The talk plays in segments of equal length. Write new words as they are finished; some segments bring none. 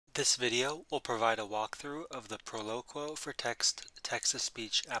This video will provide a walkthrough of the Proloquo4Text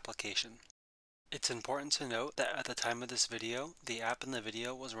text-to-speech application. It's important to note that at the time of this video, the app in the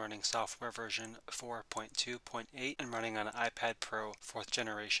video was running software version 4.2.8 and running on an iPad Pro 4th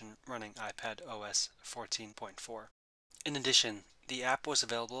generation running iPad OS 14.4. In addition, the app was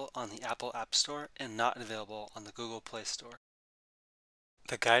available on the Apple App Store and not available on the Google Play Store.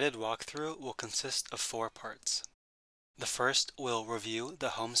 The guided walkthrough will consist of 4 parts. The first will review the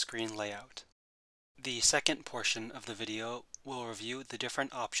home screen layout. The second portion of the video will review the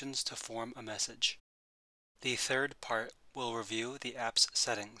different options to form a message. The third part will review the app's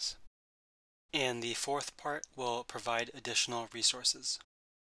settings. And the fourth part will provide additional resources.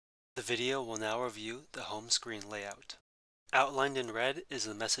 The video will now review the home screen layout. Outlined in red is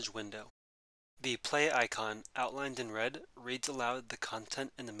the message window. The play icon, outlined in red, reads aloud the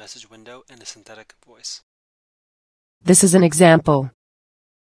content in the message window in a synthetic voice. This is an example.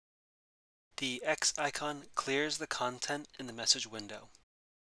 The X icon clears the content in the message window.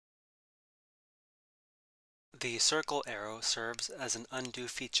 The circle arrow serves as an undo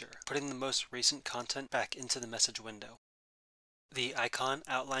feature, putting the most recent content back into the message window. The icon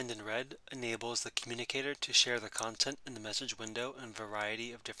outlined in red enables the communicator to share the content in the message window in a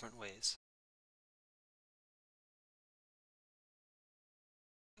variety of different ways.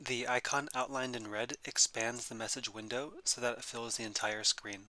 The icon outlined in red expands the message window so that it fills the entire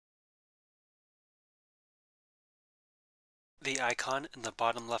screen. The icon in the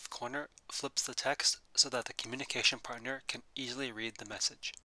bottom left corner flips the text so that the communication partner can easily read the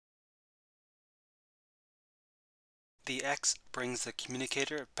message. The X brings the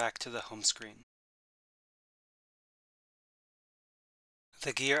communicator back to the home screen.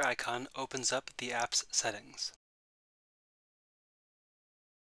 The gear icon opens up the app's settings.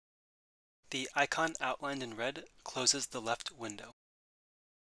 The icon outlined in red closes the left window.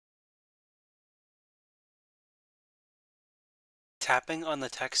 Tapping on the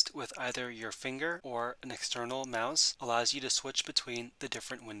text with either your finger or an external mouse allows you to switch between the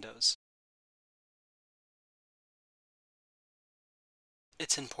different windows.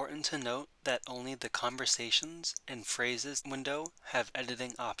 It's important to note that only the Conversations and Phrases window have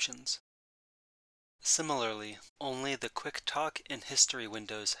editing options. Similarly, only the Quick Talk and History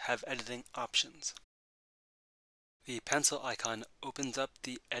windows have editing options. The pencil icon opens up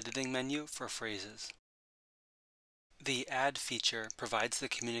the editing menu for phrases. The Add feature provides the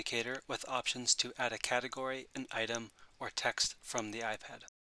communicator with options to add a category, an item, or text from the iPad.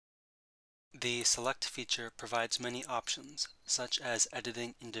 The Select feature provides many options, such as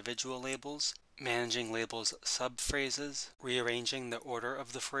editing individual labels, managing labels' sub-phrases, rearranging the order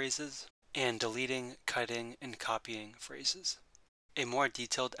of the phrases, and deleting, cutting, and copying phrases. A more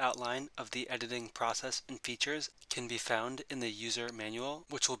detailed outline of the editing process and features can be found in the user manual,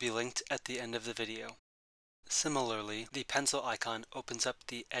 which will be linked at the end of the video. Similarly, the pencil icon opens up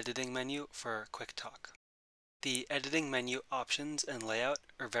the editing menu for Quick Talk. The editing menu options and layout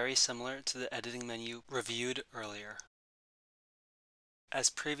are very similar to the editing menu reviewed earlier. As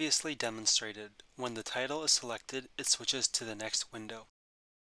previously demonstrated, when the title is selected, it switches to the next window.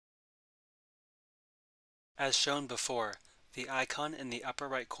 As shown before, the icon in the upper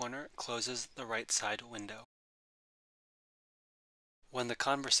right corner closes the right side window. When the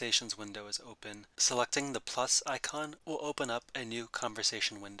Conversations window is open, selecting the plus icon will open up a new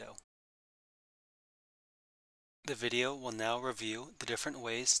conversation window. The video will now review the different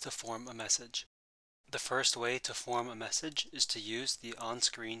ways to form a message. The first way to form a message is to use the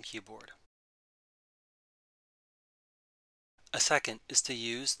on-screen keyboard. A second is to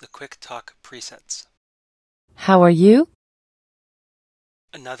use the Quick Talk presets. How are you?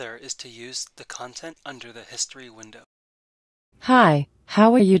 Another is to use the content under the History window. Hi,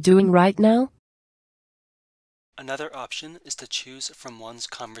 how are you doing right now? Another option is to choose from one's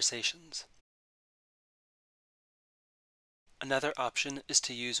conversations. Another option is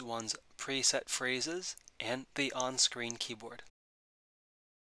to use one's preset phrases and the on-screen keyboard.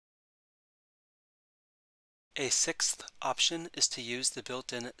 A sixth option is to use the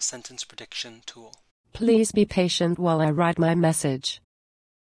built-in sentence prediction tool. Please be patient while I write my message.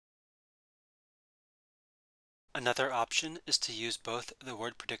 Another option is to use both the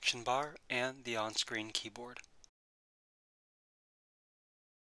word prediction bar and the on-screen keyboard.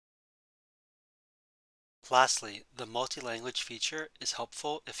 Lastly, the multi-language feature is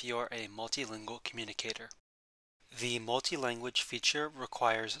helpful if you are a multilingual communicator. The multi-language feature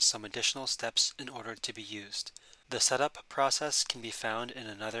requires some additional steps in order to be used. The setup process can be found in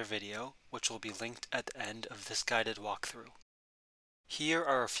another video, which will be linked at the end of this guided walkthrough. Here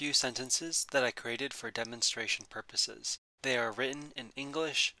are a few sentences that I created for demonstration purposes. They are written in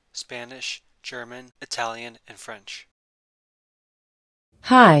English, Spanish, German, Italian, and French.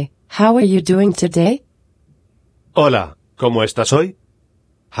 Hi, how are you doing today? Hola, ¿cómo estás hoy?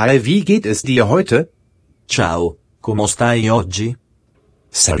 Hi, wie geht es dir heute? Ciao, comment stai oggi?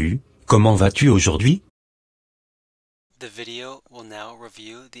 Salut, comment vas-tu aujourd'hui? The video will now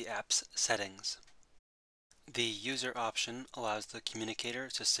review the app's settings. The user option allows the communicator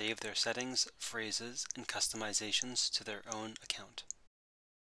to save their settings, phrases, and customizations to their own account.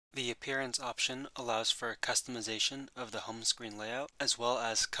 The appearance option allows for customization of the home screen layout as well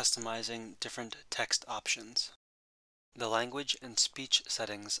as customizing different text options. The language and speech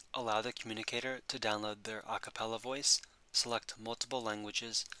settings allow the communicator to download their a cappella voice, select multiple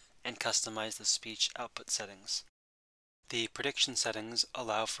languages, and customize the speech output settings. The prediction settings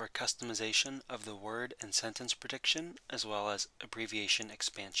allow for customization of the word and sentence prediction as well as abbreviation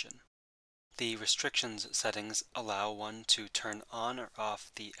expansion. The restrictions settings allow one to turn on or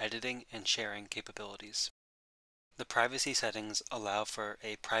off the editing and sharing capabilities. The privacy settings allow for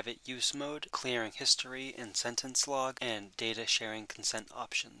a private use mode, clearing history and sentence log, and data sharing consent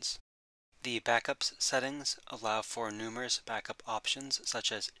options. The backups settings allow for numerous backup options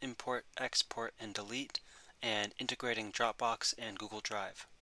such as import, export, and delete, and integrating Dropbox and Google Drive.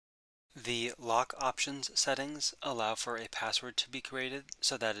 The lock options settings allow for a password to be created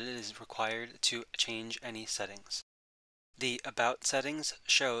so that it is required to change any settings. The about settings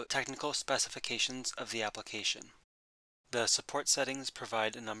show technical specifications of the application. The support settings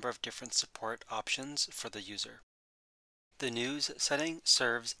provide a number of different support options for the user. The news setting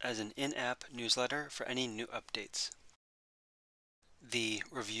serves as an in-app newsletter for any new updates. The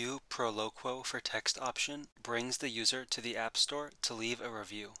Review Proloquo4Text option brings the user to the App Store to leave a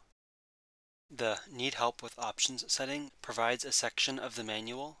review. The Need Help with Options setting provides a section of the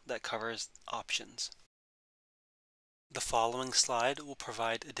manual that covers options. The following slide will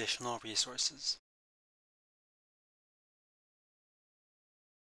provide additional resources.